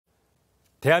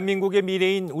대한민국의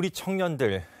미래인 우리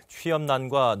청년들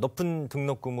취업난과 높은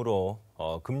등록금으로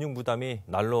금융부담이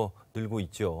날로 늘고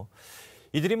있죠.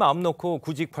 이들이 마음 놓고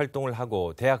구직 활동을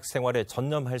하고 대학 생활에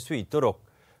전념할 수 있도록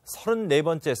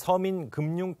 34번째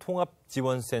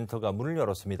서민금융통합지원센터가 문을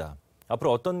열었습니다.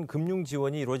 앞으로 어떤 금융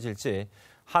지원이 이루어질지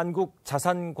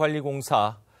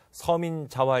한국자산관리공사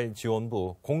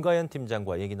서민자활지원부 공가연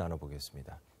팀장과 얘기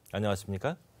나눠보겠습니다.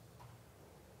 안녕하십니까?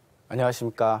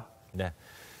 안녕하십니까? 네.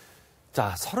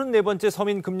 자, 34번째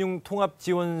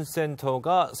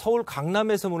서민금융통합지원센터가 서울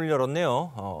강남에서 문을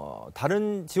열었네요.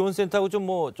 다른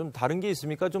지원센터하고 좀 다른 게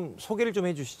있습니까? 좀 소개를 좀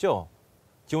해주시죠.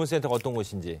 지원센터가 어떤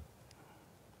곳인지.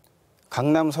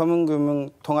 강남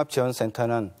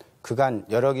서민금융통합지원센터는 그간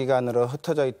여러 기관으로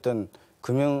흩어져 있던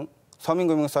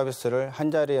서민금융 서비스를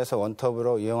한자리에서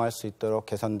원톱으로 이용할 수 있도록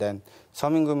개선된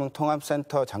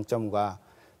서민금융통합센터 장점과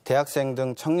대학생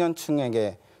등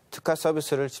청년층에게 특화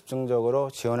서비스를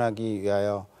집중적으로 지원하기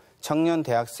위하여 청년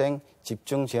대학생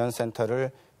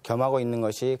집중지원센터를 겸하고 있는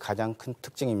것이 가장 큰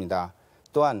특징입니다.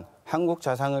 또한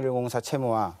한국자산관리공사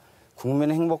채무와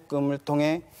국민행복금을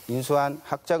통해 인수한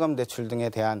학자금 대출 등에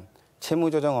대한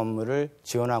채무조정 업무를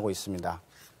지원하고 있습니다.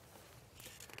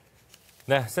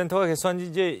 네, 센터가 개소한 지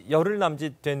이제 열흘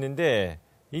남짓 됐는데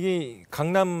이게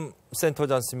강남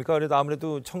센터지 않습니까? 그래도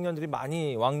아무래도 청년들이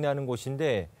많이 왕래하는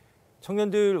곳인데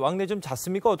청년들 왕래 좀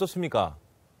잦습니까? 어떻습니까?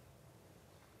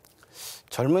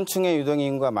 젊은 층의 유동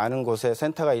인구가 많은 곳에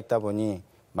센터가 있다 보니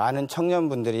많은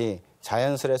청년분들이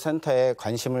자연스레 센터에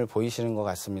관심을 보이시는 것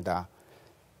같습니다.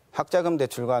 학자금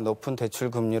대출과 높은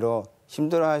대출 금리로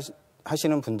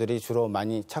힘들어하시는 분들이 주로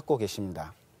많이 찾고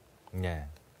계십니다. 네.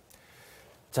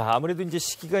 자, 아무래도 이제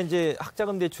시기가 이제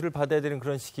학자금 대출을 받아야 되는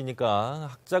그런 시기니까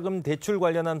학자금 대출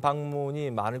관련한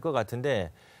방문이 많을 것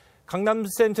같은데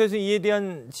강남센터에서 이에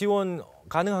대한 지원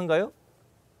가능한가요?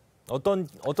 어떤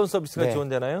서비스가 네.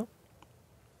 지원되나요?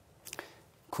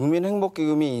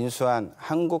 국민행복기금이 인수한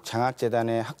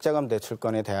한국장학재단의 학자금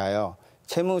대출권에 대하여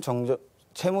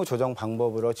채무조정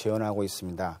방법으로 지원하고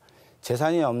있습니다.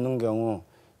 재산이 없는 경우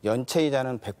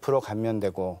연체이자는 100%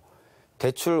 감면되고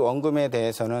대출 원금에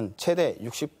대해서는 최대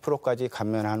 60%까지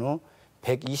감면한 후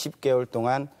 120개월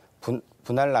동안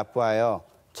분할 납부하여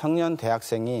청년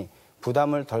대학생이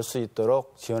부담을 덜 수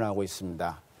있도록 지원하고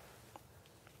있습니다.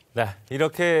 네,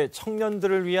 이렇게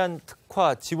청년들을 위한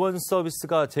특화 지원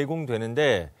서비스가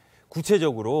제공되는데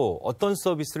구체적으로 어떤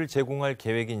서비스를 제공할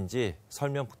계획인지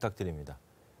설명 부탁드립니다.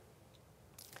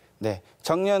 네,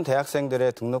 청년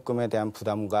대학생들의 등록금에 대한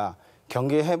부담과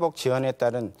경기 회복 지원에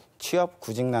따른 취업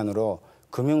구직난으로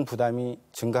금융 부담이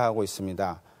증가하고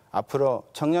있습니다. 앞으로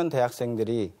청년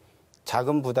대학생들이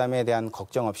자금 부담에 대한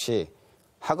걱정 없이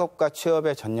학업과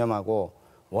취업에 전념하고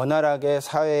원활하게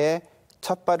사회에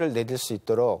첫 발을 내딜 수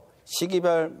있도록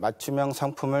시기별 맞춤형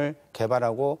상품을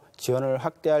개발하고 지원을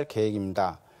확대할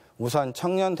계획입니다. 우선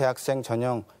청년 대학생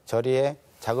전용 저리에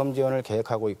자금 지원을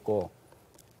계획하고 있고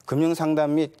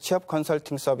금융상담 및 취업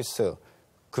컨설팅 서비스,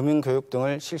 금융교육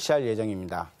등을 실시할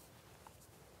예정입니다.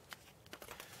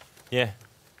 예.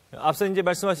 앞서 이제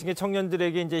말씀하신 게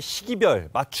청년들에게 이제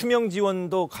시기별 맞춤형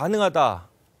지원도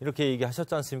가능하다. 이렇게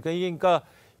얘기하셨지 않습니까? 이게 그러니까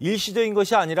일시적인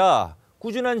것이 아니라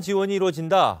꾸준한 지원이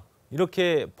이루어진다.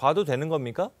 이렇게 봐도 되는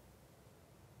겁니까?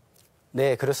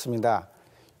 네, 그렇습니다.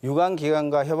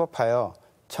 유관기관과 협업하여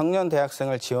청년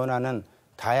대학생을 지원하는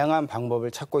다양한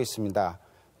방법을 찾고 있습니다.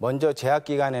 먼저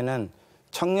재학기간에는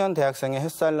청년 대학생의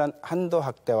햇살 한도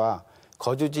확대와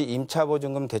거주지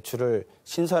임차보증금 대출을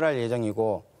신설할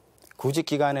예정이고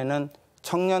구직기간에는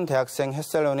청년 대학생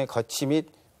햇살론의 거치 및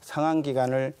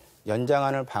상환기간을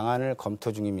연장하는 방안을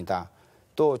검토 중입니다.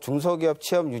 또 중소기업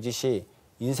취업 유지 시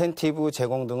인센티브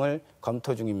제공 등을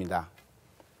검토 중입니다.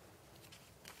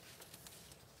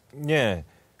 예,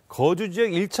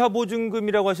 거주지역 1차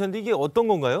보증금이라고 하셨는데 이게 어떤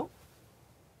건가요?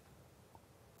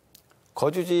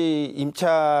 거주지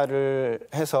임차를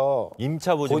해서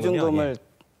임차 보증금을 예.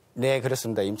 네,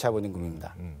 그렇습니다. 임차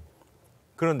보증금입니다.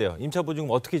 그런데요, 임차 보증금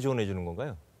어떻게 지원해 주는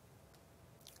건가요?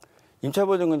 임차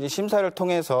보증금 심사를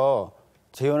통해서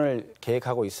지원을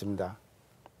계획하고 있습니다.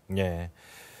 예.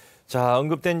 자,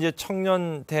 언급된 이제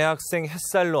청년 대학생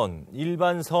햇살론,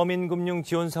 일반 서민금융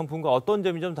지원 상품과 어떤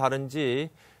점이 좀 다른지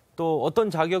또 어떤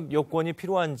자격 요건이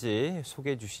필요한지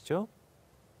소개해 주시죠.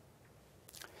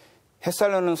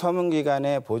 햇살론은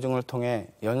서민기관의 보증을 통해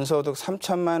연소득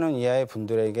 3천만 원 이하의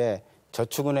분들에게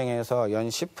저축은행에서 연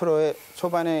 10%의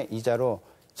초반의 이자로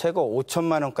최고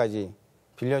 5천만 원까지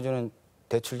빌려주는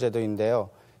대출 제도인데요.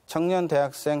 청년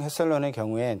대학생 햇살론의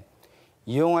경우엔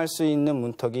이용할 수 있는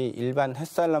문턱이 일반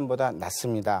햇살론보다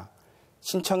낮습니다.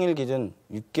 신청일 기준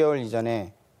 6개월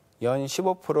이전에 연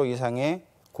 15% 이상의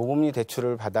고금리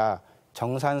대출을 받아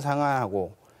정산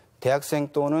상환하고 대학생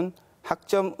또는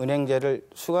학점 은행제를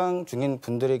수강 중인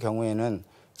분들의 경우에는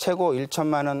최고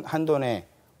 1천만 원 한도 내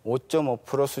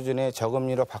 5.5% 수준의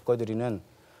저금리로 바꿔드리는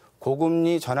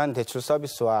고금리 전환 대출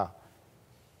서비스와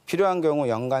필요한 경우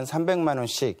연간 300만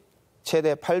원씩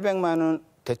최대 800만 원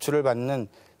대출을 받는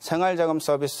생활자금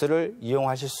서비스를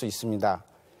이용하실 수 있습니다.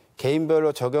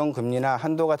 개인별로 적용 금리나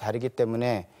한도가 다르기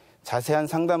때문에 자세한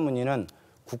상담 문의는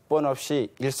국번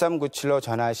없이 1397로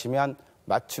전화하시면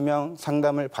맞춤형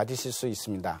상담을 받으실 수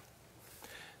있습니다.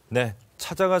 네,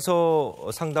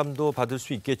 찾아가서 상담도 받을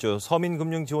수 있겠죠.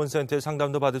 서민금융지원센터에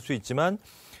상담도 받을 수 있지만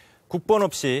국번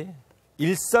없이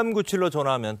 1397로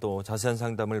전화하면 또 자세한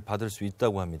상담을 받을 수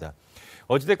있다고 합니다.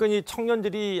 어찌됐건 이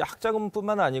청년들이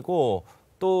학자금뿐만 아니고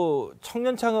또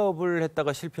청년 창업을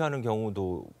했다가 실패하는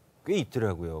경우도 꽤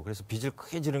있더라고요. 그래서 빚을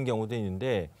크게 지른 경우도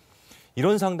있는데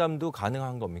이런 상담도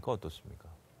가능한 겁니까? 어떻습니까?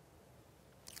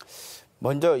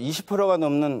 먼저 20%가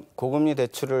넘는 고금리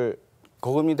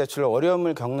대출로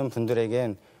어려움을 겪는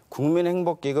분들에겐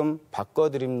국민행복기금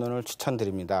바꿔드림론을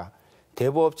추천드립니다.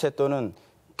 대부업체 또는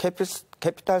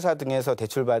캐피탈사 등에서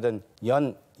대출받은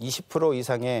연 20%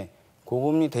 이상의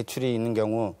고금리 대출이 있는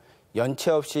경우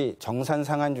연체 없이 정산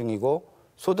상환 중이고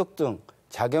소득 등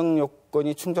자격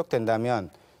요건이 충족된다면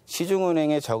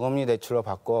시중은행의 저금리 대출로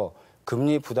바꿔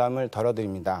금리 부담을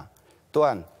덜어드립니다.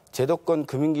 또한 제도권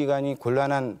금융기관이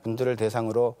곤란한 분들을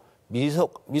대상으로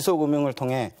미소금융을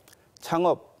통해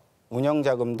창업,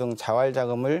 운영자금 등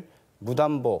자활자금을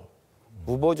무담보,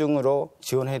 무보증으로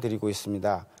지원해드리고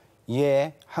있습니다.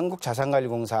 이에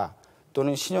한국자산관리공사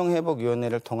또는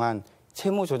신용회복위원회를 통한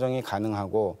채무조정이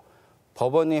가능하고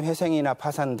법원의 회생이나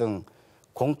파산 등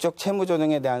공적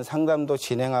채무조정에 대한 상담도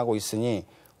진행하고 있으니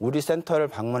우리 센터를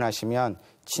방문하시면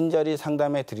친절히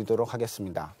상담해 드리도록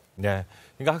하겠습니다. 네.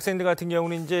 그러니까 학생들 같은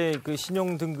경우는 이제 그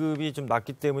신용 등급이 좀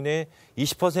낮기 때문에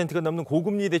 20%가 넘는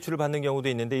고금리 대출을 받는 경우도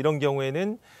있는데 이런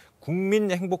경우에는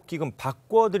국민행복기금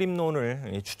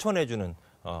바꿔드림론을 추천해주는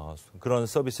그런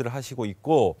서비스를 하시고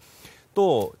있고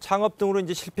또 창업 등으로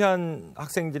이제 실패한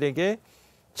학생들에게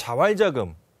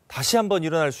자활자금 다시 한번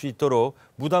일어날 수 있도록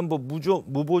무담보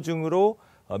무보증으로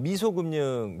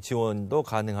미소금융 지원도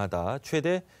가능하다.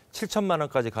 최대 7천만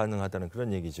원까지 가능하다는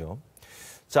그런 얘기죠.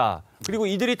 자, 그리고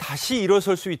이들이 다시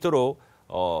일어설 수 있도록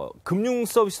금융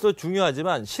서비스도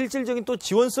중요하지만 실질적인 또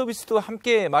지원 서비스도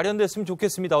함께 마련됐으면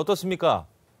좋겠습니다. 어떻습니까?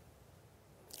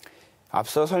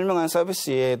 앞서 설명한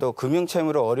서비스 외에도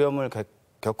금융채무로 어려움을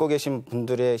겪고 계신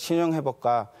분들의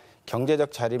신용회복과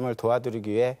경제적 자립을 도와드리기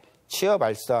위해 취업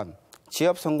알선,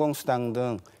 취업 성공 수당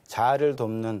등 자아를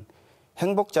돕는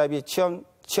행복잡이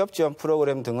취업 지원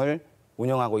프로그램 등을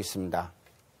운영하고 있습니다.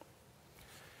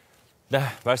 네,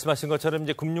 말씀하신 것처럼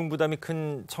이제 금융 부담이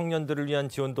큰 청년들을 위한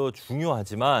지원도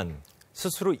중요하지만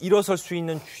스스로 일어설 수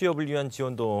있는 취업을 위한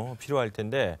지원도 필요할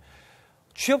텐데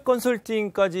취업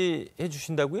컨설팅까지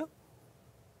해주신다고요?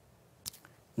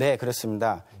 네,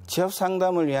 그렇습니다. 취업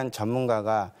상담을 위한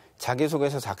전문가가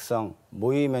자기소개서 작성,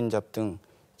 모의 면접 등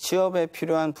취업에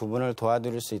필요한 부분을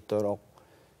도와드릴 수 있도록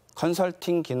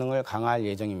컨설팅 기능을 강화할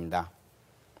예정입니다.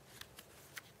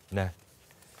 네.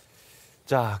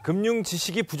 자, 금융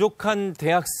지식이 부족한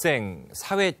대학생,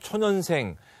 사회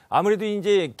초년생, 아무래도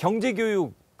이제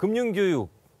경제교육, 금융교육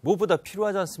무엇보다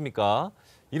필요하지 않습니까?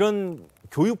 이런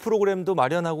교육 프로그램도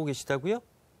마련하고 계시다고요?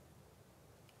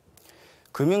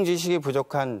 금융 지식이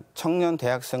부족한 청년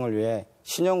대학생을 위해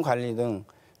신용관리 등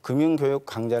금융교육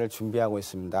강좌를 준비하고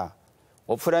있습니다.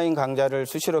 오프라인 강좌를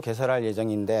수시로 개설할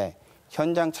예정인데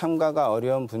현장 참가가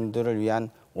어려운 분들을 위한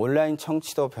온라인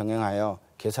청취도 병행하여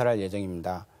개설할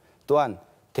예정입니다. 또한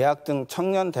대학 등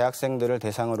청년 대학생들을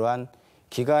대상으로 한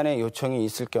기관의 요청이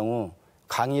있을 경우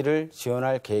강의를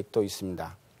지원할 계획도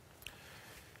있습니다.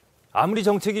 아무리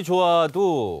정책이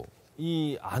좋아도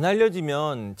안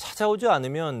알려지면 찾아오지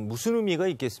않으면 무슨 의미가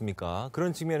있겠습니까?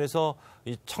 그런 측면에서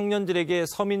이 청년들에게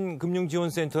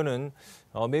서민금융지원센터는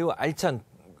매우 알찬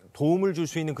도움을 줄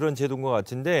수 있는 그런 제도인 것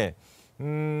같은데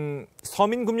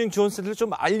서민금융지원센터를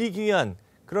좀 알리기 위한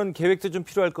그런 계획도 좀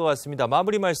필요할 것 같습니다.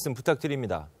 마무리 말씀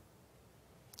부탁드립니다.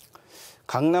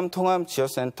 강남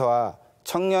통합지원센터와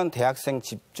청년 대학생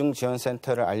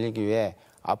집중지원센터를 알리기 위해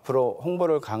앞으로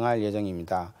홍보를 강화할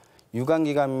예정입니다.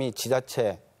 유관기관 및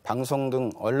지자체, 방송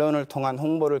등 언론을 통한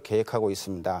홍보를 계획하고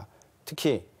있습니다.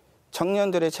 특히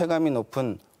청년들의 체감이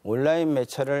높은 온라인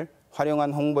매체를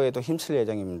활용한 홍보에도 힘쓸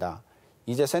예정입니다.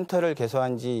 이제 센터를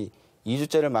개소한 지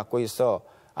 2주째를 맡고 있어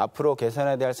앞으로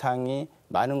개선해야 될 사항이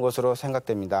많은 것으로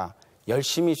생각됩니다.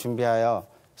 열심히 준비하여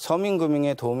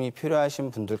서민금융에 도움이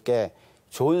필요하신 분들께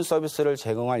좋은 서비스를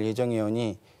제공할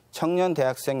예정이오니 청년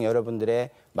대학생 여러분들의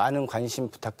많은 관심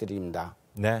부탁드립니다.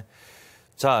 네.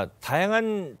 자,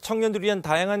 다양한 청년들을 위한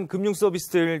다양한 금융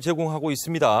서비스들 제공하고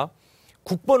있습니다.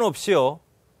 국번 없이요.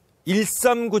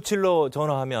 1397로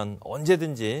전화하면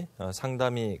언제든지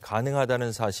상담이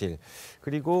가능하다는 사실,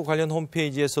 그리고 관련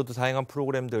홈페이지에서도 다양한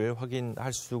프로그램들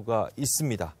확인할 수가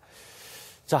있습니다.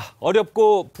 자,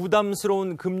 어렵고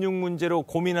부담스러운 금융 문제로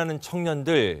고민하는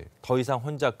청년들 더 이상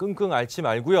혼자 끙끙 앓지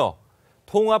말고요.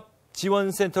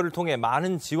 통합지원센터를 통해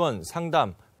많은 지원,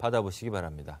 상담 받아보시기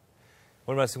바랍니다.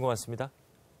 오늘 말씀 고맙습니다.